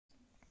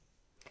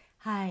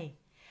Hi,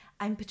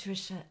 I'm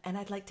Patricia, and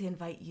I'd like to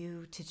invite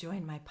you to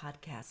join my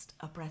podcast,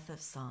 A Breath of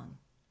Song.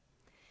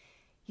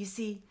 You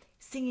see,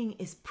 singing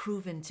is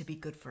proven to be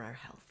good for our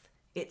health.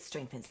 It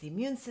strengthens the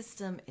immune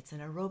system, it's an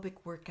aerobic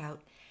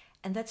workout,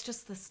 and that's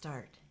just the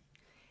start.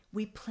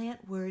 We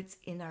plant words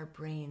in our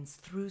brains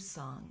through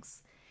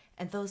songs,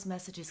 and those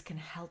messages can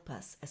help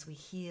us as we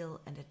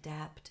heal and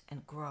adapt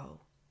and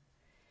grow.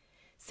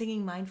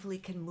 Singing mindfully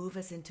can move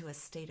us into a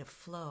state of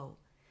flow,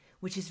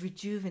 which is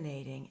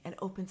rejuvenating and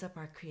opens up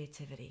our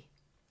creativity.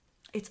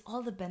 It's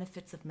all the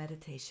benefits of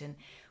meditation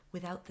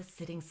without the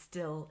sitting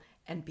still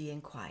and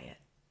being quiet.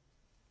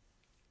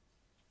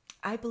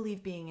 I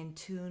believe being in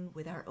tune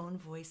with our own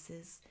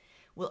voices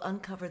will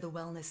uncover the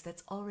wellness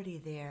that's already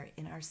there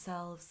in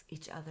ourselves,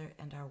 each other,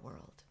 and our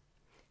world.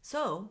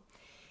 So,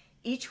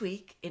 each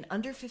week, in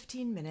under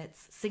 15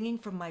 minutes, singing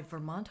from my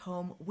Vermont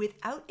home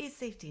without a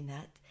safety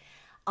net,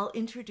 I'll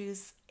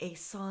introduce a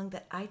song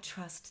that I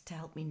trust to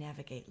help me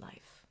navigate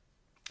life.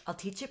 I'll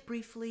teach it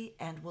briefly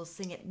and we'll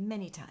sing it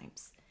many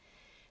times.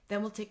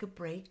 Then we'll take a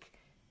break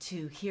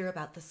to hear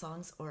about the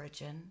song's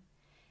origin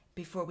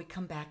before we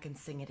come back and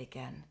sing it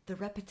again. The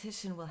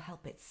repetition will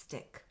help it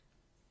stick.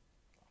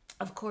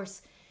 Of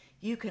course,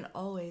 you can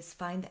always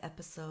find the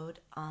episode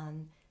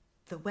on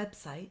the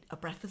website,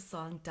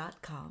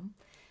 abreathofsong.com,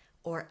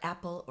 or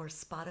Apple or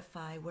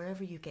Spotify,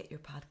 wherever you get your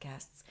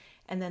podcasts,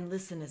 and then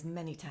listen as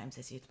many times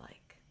as you'd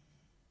like.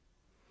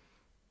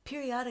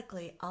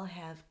 Periodically, I'll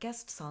have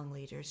guest song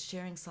leaders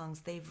sharing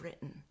songs they've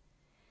written.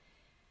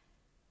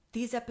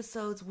 These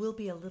episodes will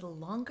be a little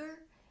longer,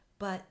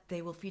 but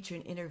they will feature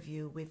an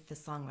interview with the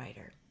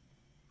songwriter.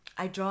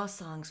 I draw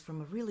songs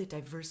from a really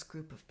diverse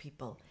group of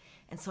people,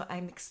 and so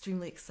I'm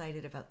extremely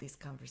excited about these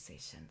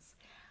conversations.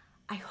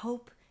 I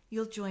hope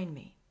you'll join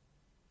me.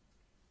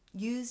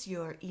 Use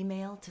your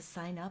email to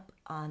sign up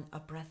on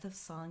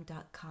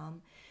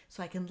abreathofsong.com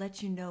so I can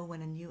let you know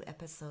when a new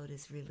episode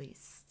is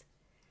released.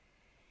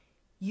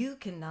 You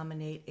can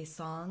nominate a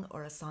song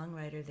or a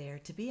songwriter there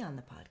to be on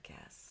the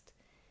podcast.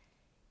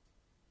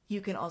 You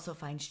can also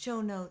find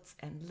show notes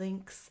and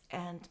links,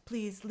 and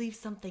please leave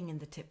something in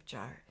the tip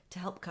jar to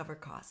help cover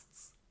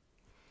costs.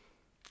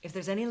 If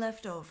there's any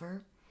left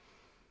over,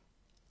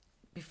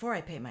 before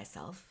I pay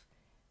myself,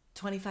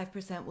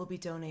 25% will be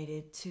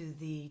donated to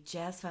the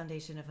Jazz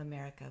Foundation of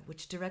America,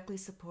 which directly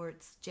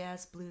supports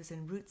jazz, blues,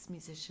 and roots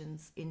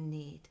musicians in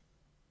need.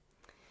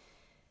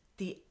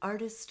 The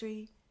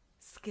artistry,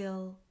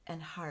 skill,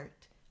 and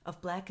heart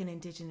of Black and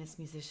Indigenous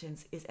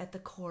musicians is at the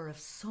core of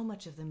so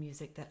much of the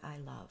music that I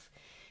love,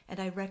 and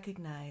I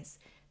recognize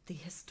the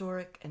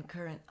historic and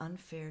current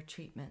unfair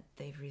treatment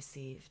they've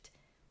received.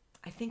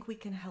 I think we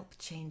can help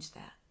change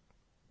that.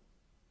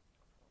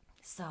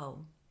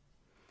 So,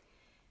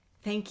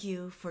 thank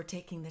you for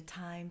taking the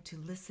time to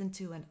listen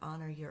to and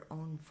honor your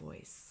own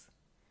voice.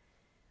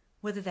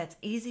 Whether that's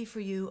easy for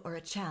you or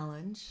a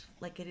challenge,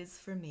 like it is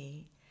for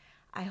me,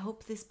 I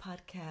hope this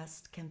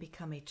podcast can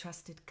become a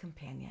trusted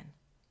companion.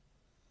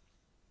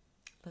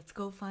 Let's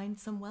go find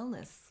some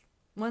wellness,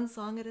 one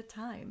song at a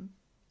time.